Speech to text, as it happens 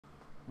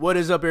What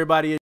is up,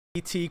 everybody?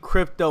 It's DT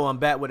Crypto. I'm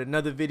back with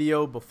another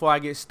video. Before I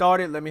get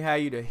started, let me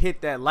have you to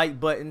hit that like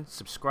button,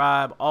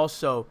 subscribe,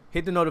 also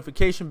hit the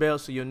notification bell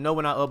so you'll know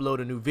when I upload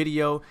a new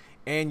video,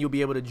 and you'll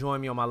be able to join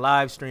me on my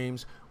live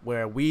streams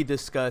where we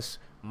discuss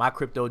my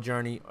crypto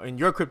journey and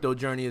your crypto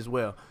journey as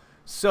well.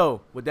 So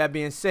with that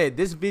being said,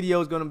 this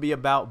video is going to be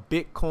about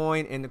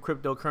Bitcoin and the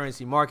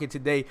cryptocurrency market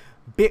today.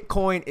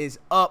 Bitcoin is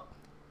up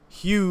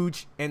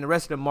huge, and the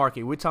rest of the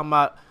market, we're talking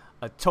about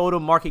a total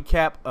market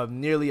cap of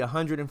nearly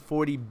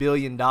 $140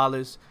 billion.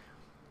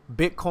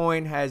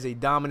 Bitcoin has a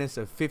dominance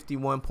of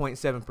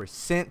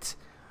 51.7%,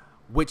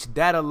 which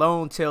that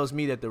alone tells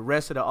me that the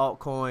rest of the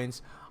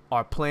altcoins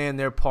are playing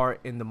their part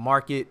in the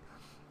market.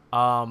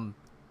 We're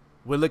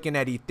looking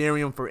at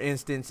Ethereum, for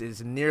instance,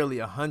 is nearly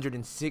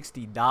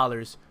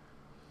 $160.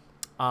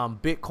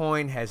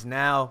 Bitcoin has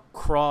now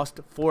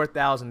crossed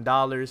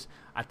 $4,000.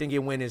 I think it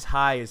went as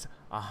high as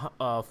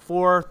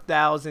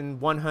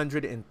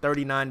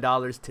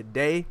 $4,139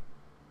 today.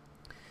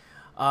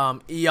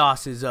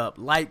 EOS is up.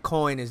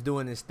 Litecoin is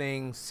doing this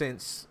thing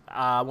since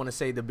I want to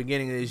say the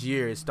beginning of this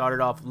year. It started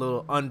off a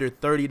little under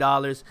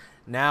 $30.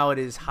 Now it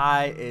is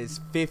high as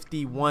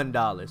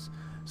 $51.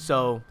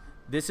 So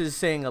this is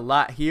saying a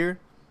lot here.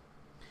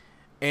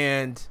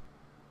 And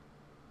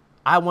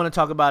I want to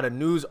talk about a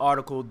news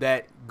article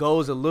that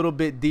goes a little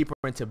bit deeper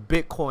into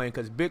Bitcoin,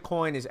 because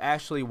Bitcoin is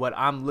actually what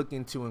I'm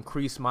looking to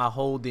increase my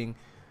holding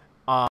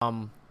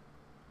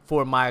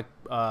for my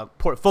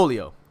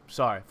portfolio.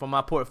 For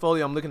my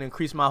portfolio, I'm looking to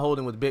increase my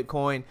holding with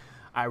Bitcoin.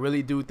 I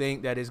really do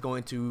think that it's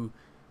going to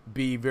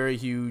be very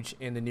huge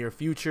in the near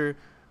future,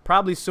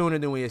 probably sooner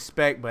than we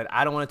expect, but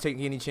I don't want to take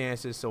any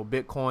chances, so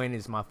Bitcoin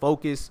is my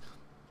focus.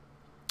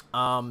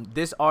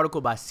 This article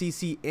by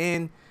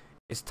CCN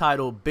is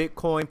titled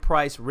 "Bitcoin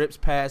Price Rips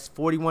Past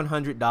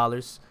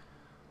 $4,100.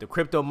 The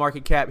Crypto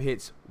Market Cap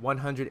Hits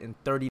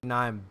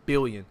 $139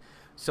 Billion."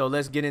 So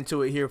let's get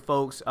into it here,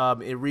 folks.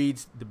 It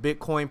reads, the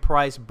Bitcoin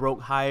price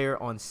broke higher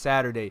on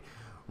Saturday,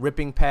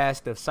 ripping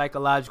past the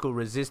psychological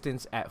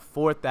resistance at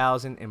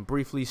 4,000 and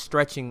briefly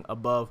stretching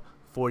above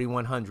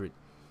 4,100.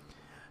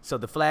 So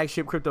the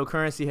flagship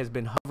cryptocurrency has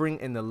been hovering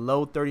in the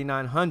low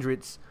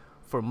 3,900s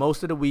for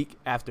most of the week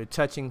after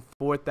touching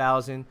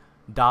 $4,000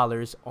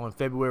 on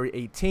February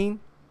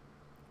 18.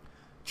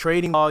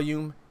 Trading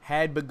volume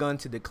had begun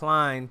to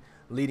decline,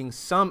 leading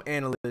some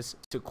analysts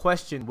to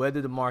question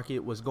whether the market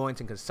was going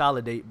to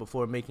consolidate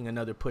before making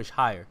another push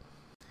higher.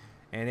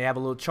 And they have a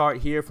little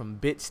chart here from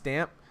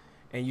Bitstamp,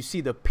 and you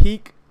see the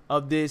peak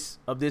of this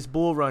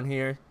bull run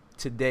here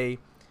today.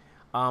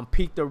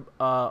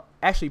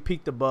 Actually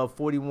peaked above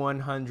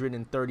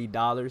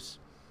 $4,130.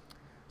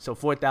 So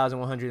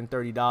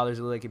 $4,130 looks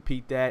like it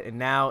peaked at, and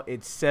now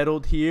it's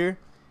settled here.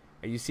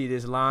 And you see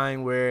this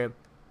line where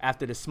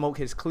after the smoke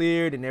has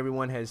cleared and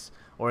everyone has,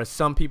 or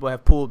some people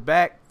have pulled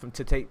back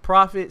to take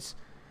profits,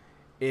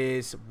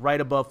 is right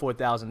above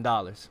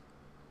 $4,000.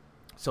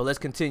 So let's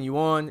continue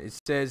on. It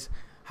says,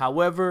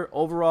 however,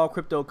 overall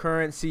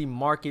cryptocurrency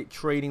market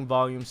trading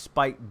volume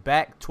spiked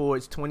back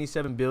towards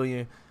 27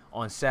 billion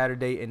on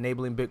Saturday,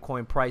 enabling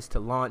Bitcoin price to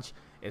launch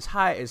as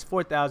high as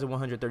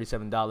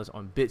 $4,137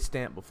 on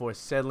Bitstamp before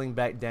settling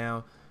back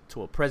down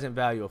to a present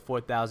value of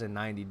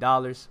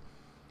 $4,090.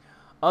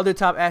 Other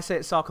top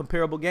assets saw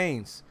comparable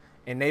gains,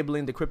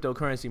 enabling the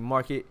cryptocurrency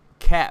market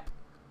cap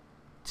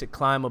to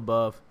climb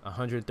above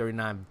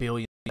 $139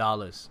 billion.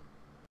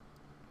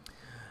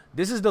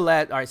 This is the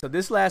last. All right, so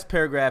this last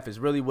paragraph is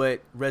really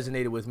what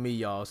resonated with me,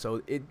 y'all.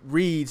 So it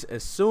reads,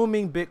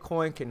 assuming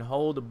Bitcoin can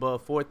hold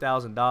above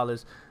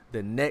 $4,000,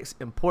 the next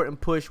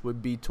important push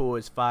would be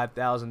towards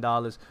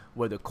 $5,000,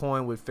 where the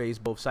coin would face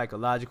both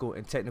psychological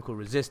and technical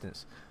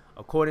resistance.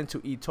 According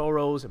to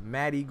eToro's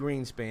Maddie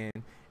Greenspan,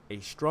 a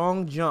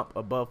strong jump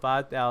above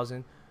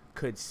 5,000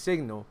 could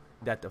signal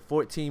that the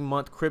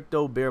 14-month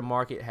crypto bear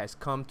market has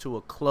come to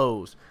a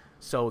close.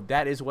 So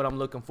that is what I'm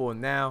looking for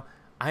now.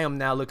 I am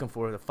now looking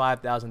for the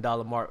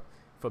 $5,000 mark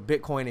for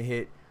Bitcoin to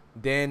hit.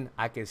 Then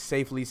I can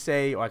safely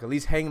say, or I can at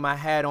least hang my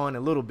hat on a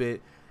little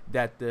bit,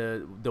 that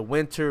the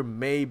winter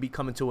may be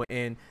coming to an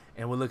end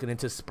and we're looking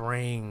into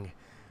spring.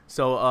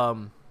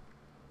 So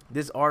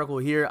this article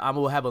here, I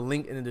will have a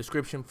link in the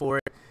description for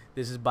it.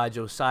 This is by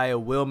Josiah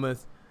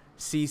Wilmuth.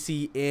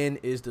 CCN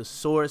is the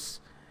source,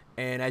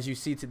 and as you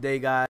see today,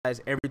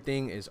 guys,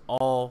 everything is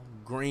all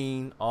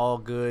green, all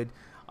good.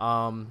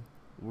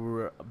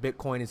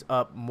 Bitcoin is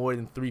up more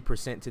than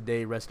 3%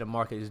 today. Rest of the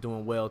market is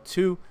doing well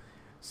too.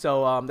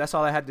 So that's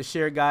all I had to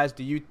share, guys.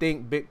 Do you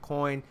think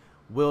Bitcoin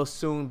will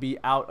soon be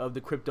out of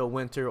the crypto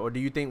winter, or do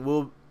you think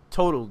the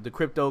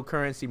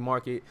cryptocurrency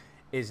market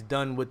is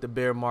done with the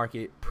bear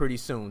market pretty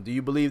soon? Do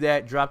you believe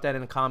that? Drop that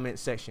in the comment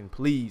section,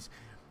 please.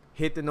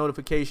 Hit the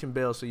notification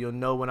bell so you'll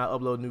know when I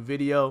upload a new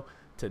video.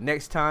 Till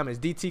next time, it's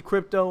DT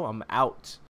Crypto. I'm out.